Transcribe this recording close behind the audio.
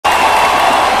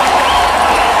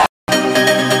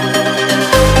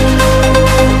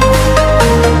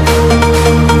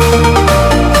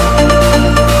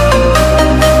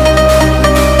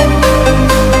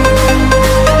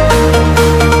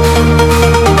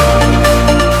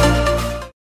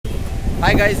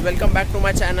guys, welcome back to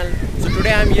my channel. So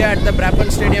today I am here at the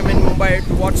Brabourne stadium in Mumbai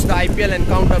to watch the IPL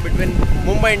encounter between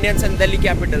Mumbai Indians and Delhi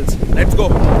Capitals. Let's go.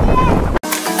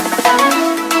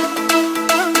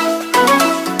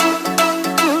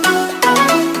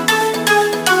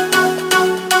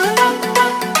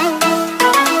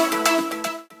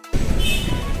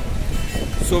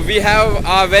 So we have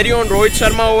our very own Rohit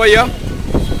Sharma over here.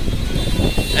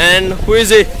 And who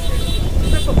is he?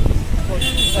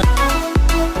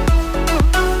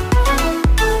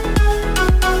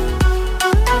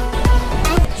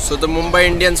 So the Mumbai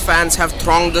Indians fans have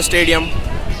thronged the stadium.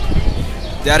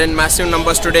 They are in massive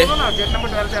numbers today.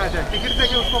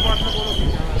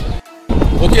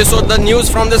 Okay, so the news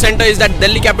from the center is that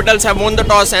Delhi Capitals have won the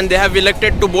toss and they have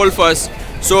elected to bowl first.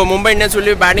 So Mumbai Indians will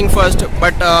be batting first,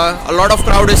 but a lot of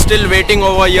crowd is still waiting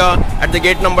over here at the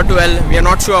gate number 12. We are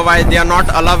not sure why they are not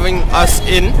allowing us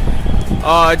in.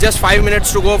 Just 5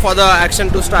 minutes to go for the action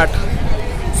to start.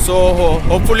 So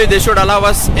hopefully they should allow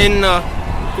us in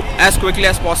as quickly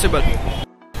as possible.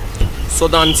 So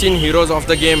the unseen heroes of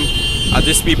the game are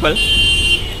these people,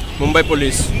 Mumbai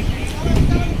Police.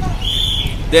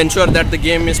 They ensure that the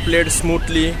game is played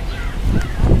smoothly,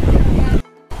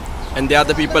 and they are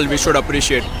the people we should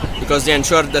appreciate because they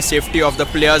ensure the safety of the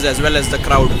players as well as the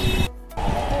crowd.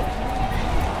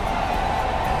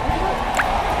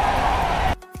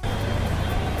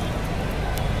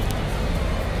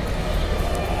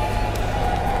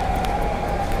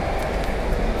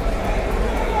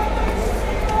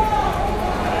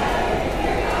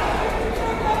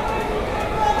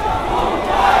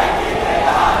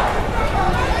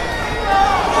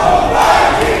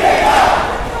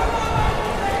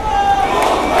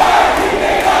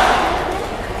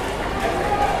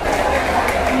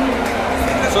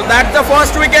 So that's the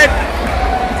first wicket.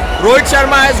 Rohit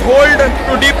Sharma has holed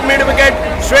to deep mid wicket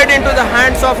straight into the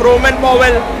hands of Roman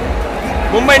Powell.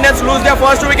 Mumbai Indians lose their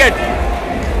first wicket.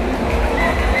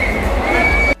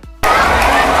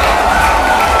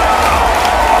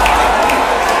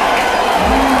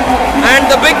 And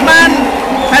the big man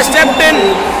has stepped in,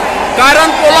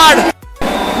 Karan Pollard.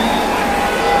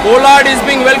 Pollard is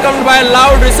being welcomed by a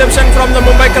loud reception from the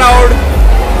Mumbai crowd.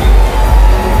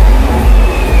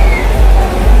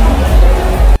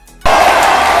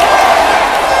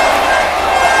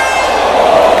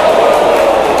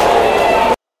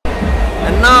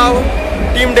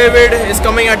 David is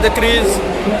coming at the crease.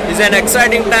 He's an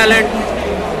exciting talent.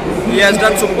 He has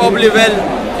done superbly well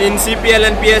in CPL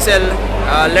and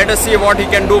PSL. Let us see what he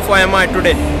can do for MI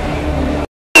today.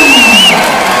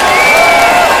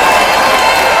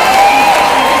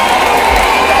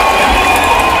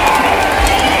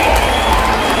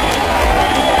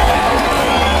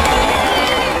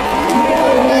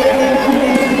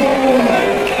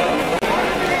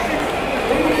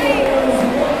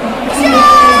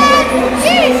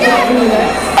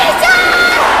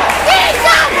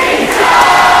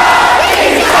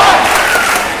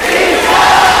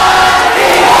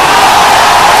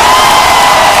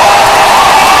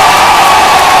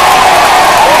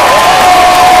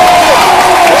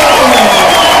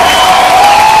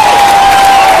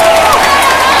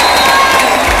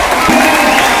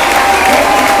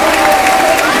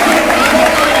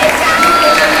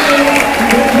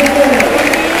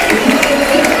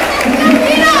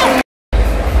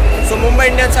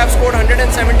 Indians have scored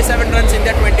 177 runs in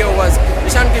their 20 overs.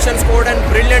 Kishan scored a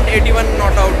brilliant 81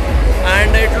 not out,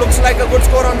 and it looks like a good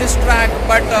score on this track,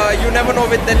 but you never know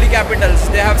with Delhi Capitals.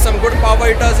 They have some good power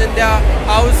hitters in their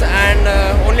house, and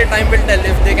only time will tell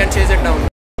if they can chase it down.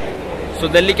 So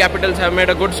Delhi Capitals have made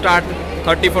a good start,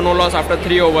 30 for no loss after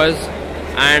 3 overs,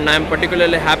 and I am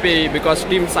particularly happy because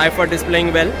Team Seifert is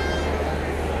playing well.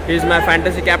 He is my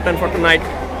fantasy captain for tonight,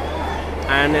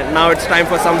 and now it's time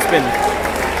for some spin.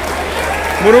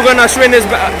 Murugan Ashwin is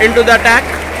into the attack.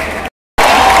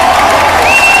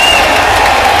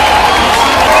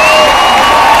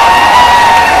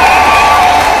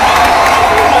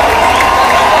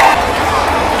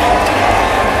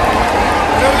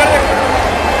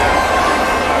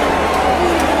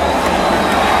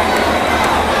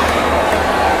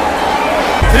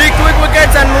 Three quick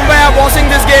wickets and Mumbai are bossing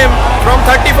this game. From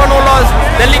 30 for no loss,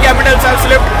 Delhi Capitals have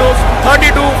slipped to 32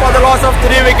 for the loss of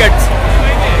 3 wickets.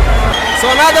 So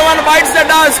another one bites the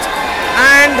dust,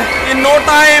 and in no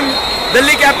time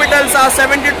Delhi Capitals are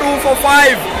 72 for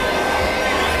 5.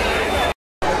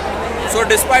 So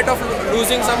despite of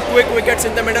losing some quick wickets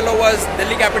in the middle overs,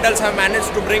 Delhi Capitals have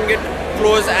managed to bring it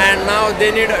close, and now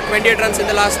they need 28 runs in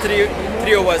the last three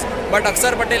overs. But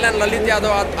Akshar Patel and Lalit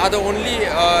Yadav are the only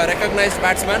recognized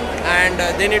batsmen, and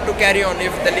they need to carry on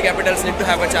if Delhi Capitals need to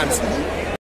have a chance.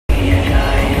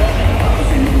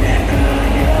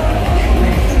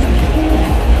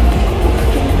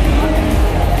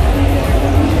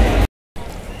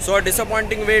 So a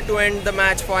disappointing way to end the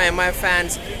match for MI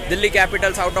fans. Delhi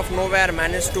Capitals out of nowhere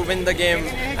managed to win the game,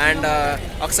 and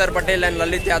Akshar Patel and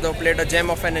Lalit Yadav played a gem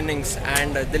of an innings,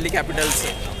 and Delhi Capitals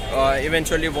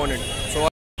eventually won it.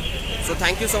 So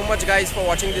thank you so much guys for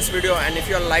watching this video, and if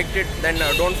you all liked it, then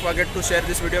don't forget to share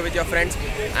this video with your friends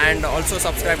and also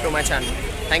subscribe to my channel.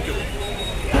 Thank you.